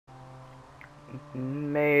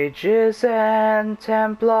Mages and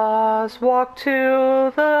Templars walk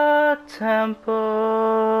to the temple.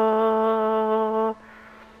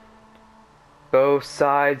 Both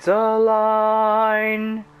sides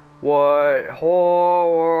align. What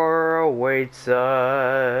horror awaits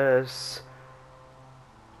us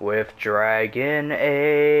with Dragon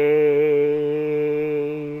Age?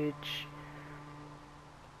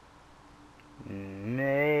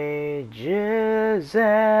 Mages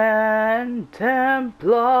and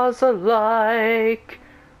Templars alike.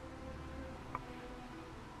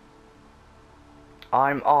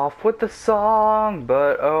 I'm off with the song,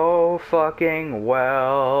 but oh fucking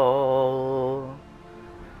well.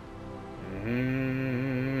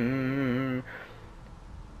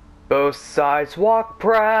 Both sides walk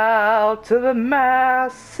proud to the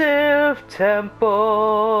massive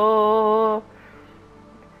temple.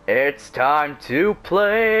 It's time to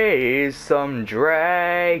play some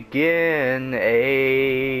Dragon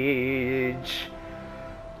Age.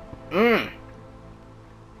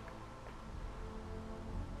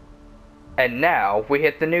 And now we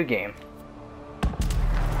hit the new game.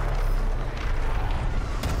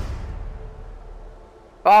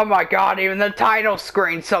 Oh my god, even the title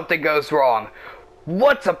screen something goes wrong.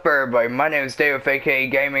 What's up everybody, my name is David aka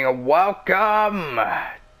Gaming and welcome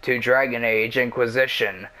to Dragon Age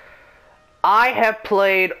Inquisition. I have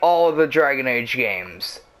played all of the Dragon Age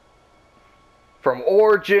games. From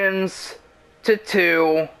Origins to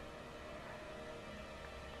 2.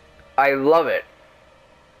 I love it.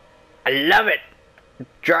 I love it!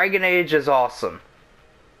 Dragon Age is awesome.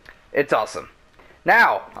 It's awesome.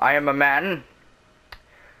 Now, I am a man.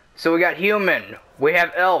 So we got human, we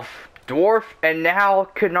have elf, dwarf, and now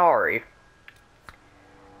Canary.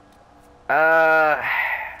 Well,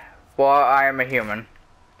 I am a human.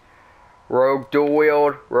 Rogue dual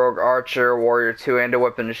wield, rogue archer, warrior 2 and a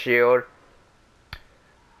weapon and shield.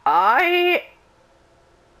 I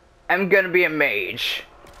am gonna be a mage.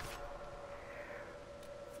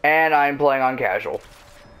 And I'm playing on casual.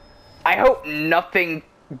 I hope nothing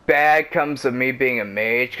bad comes of me being a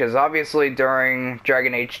mage, because obviously during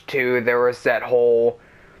Dragon Age 2 there was that whole...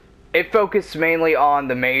 It focused mainly on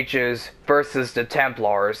the mages versus the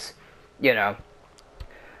Templars, you know.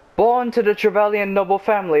 Born to the Trevelyan noble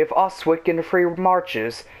family of Oswick in the Free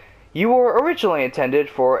Marches, you were originally intended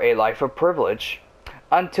for a life of privilege,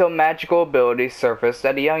 until magical abilities surfaced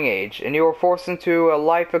at a young age, and you were forced into a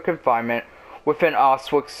life of confinement within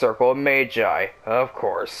Oswick's circle of magi, of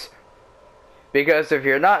course. Because if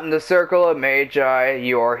you're not in the circle of magi,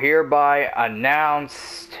 you are hereby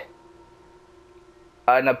announced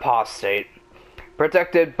an apostate.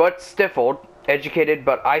 Protected but stifled, educated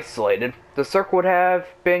but isolated, the circle would have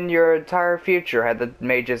been your entire future had the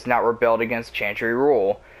mages not rebelled against Chantry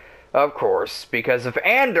rule. Of course, because of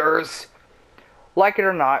Anders! Like it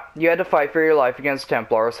or not, you had to fight for your life against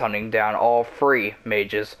Templars hunting down all free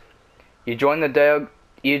mages. You joined the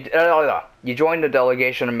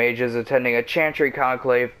delegation of mages attending a Chantry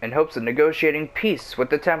conclave in hopes of negotiating peace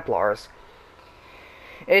with the Templars.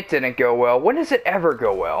 It didn't go well. When does it ever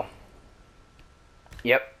go well?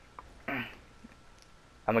 Yep.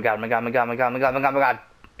 Oh my god, oh my god, oh my god, oh my god, oh my god, oh my god, oh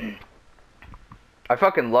my god. I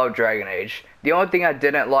fucking love Dragon Age. The only thing I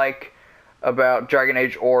didn't like about Dragon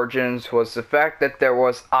Age Origins was the fact that there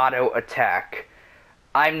was auto attack.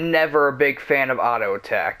 I'm never a big fan of auto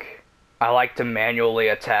attack. I like to manually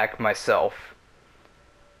attack myself.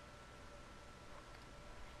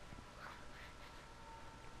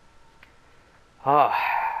 Ah.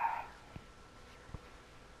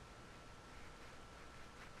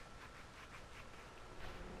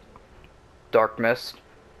 Dark Mist.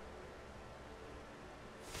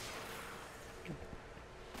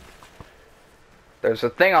 There's a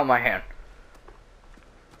thing on my hand.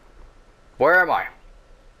 Where am I?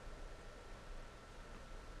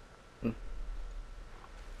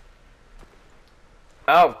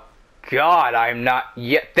 Oh, God, I am not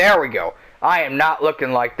yet. There we go. I am not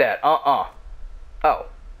looking like that. Oh. Oh.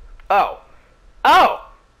 Oh!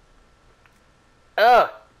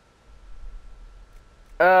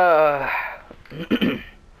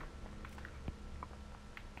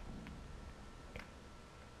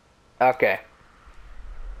 Okay.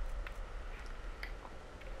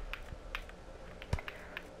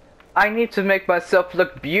 I need to make myself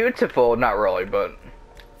look beautiful. Not really, but...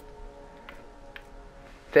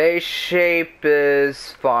 Face shape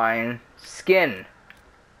is fine. Skin.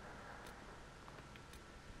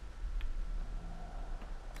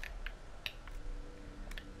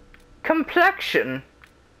 Complexion.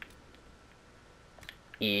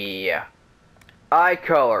 Yeah. Eye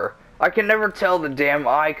color. I can never tell the damn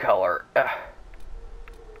eye color.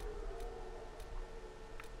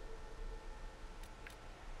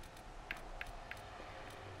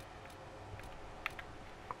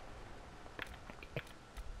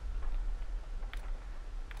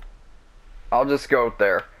 I'll just go with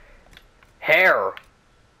there. Hair.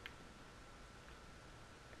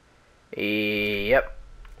 Yep.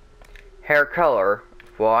 Hair color.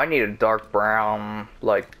 Well, I need a dark brown,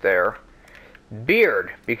 like there.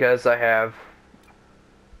 Beard, because I have...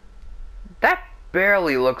 That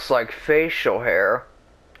barely looks like facial hair.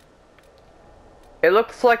 It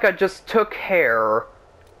looks like I just took hair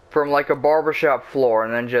from like a barbershop floor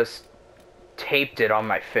and then just taped it on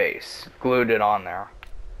my face. Glued it on there.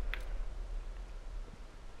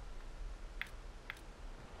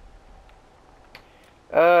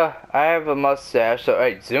 I have a mustache, so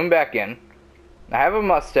hey, zoom back in. I have a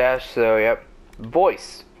mustache, so yep.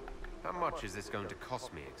 Voice. How much is this going to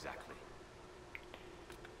cost me exactly?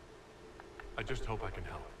 I just hope I can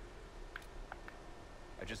help.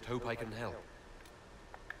 I just hope I can help.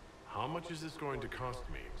 How much is this going to cost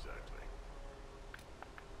me exactly?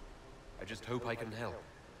 I just hope I can help.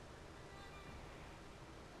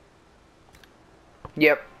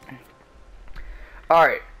 Yep.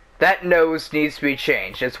 Alright. That nose needs to be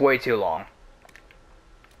changed. It's way too long.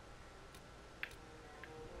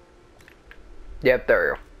 Yep, there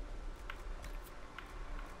you go.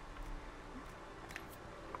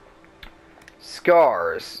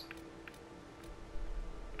 Scars.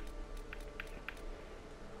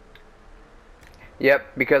 Yep,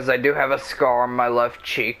 because I do have a scar on my left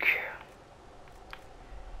cheek.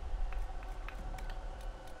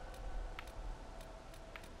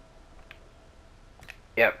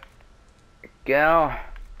 Yep. Go.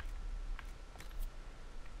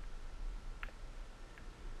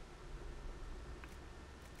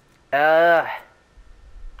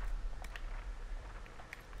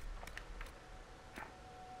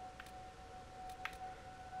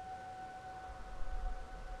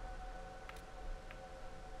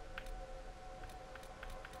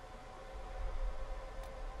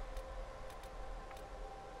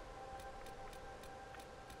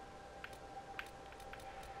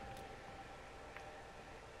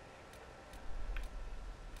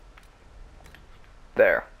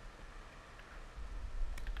 There.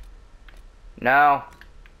 No.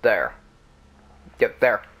 There. Yep,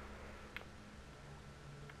 there.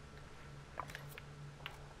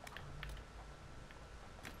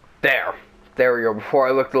 There. There we go, before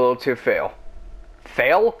I looked a little too pale.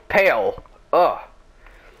 Pale? Ugh.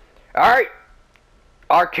 Alright.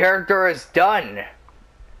 Our character is done.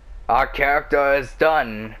 Our character is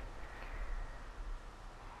done.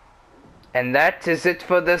 And that is it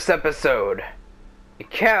for this episode.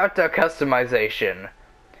 Character customization.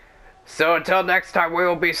 So until next time, we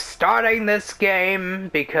will be starting this game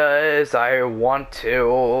because I want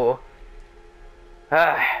to.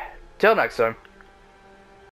 Till next time.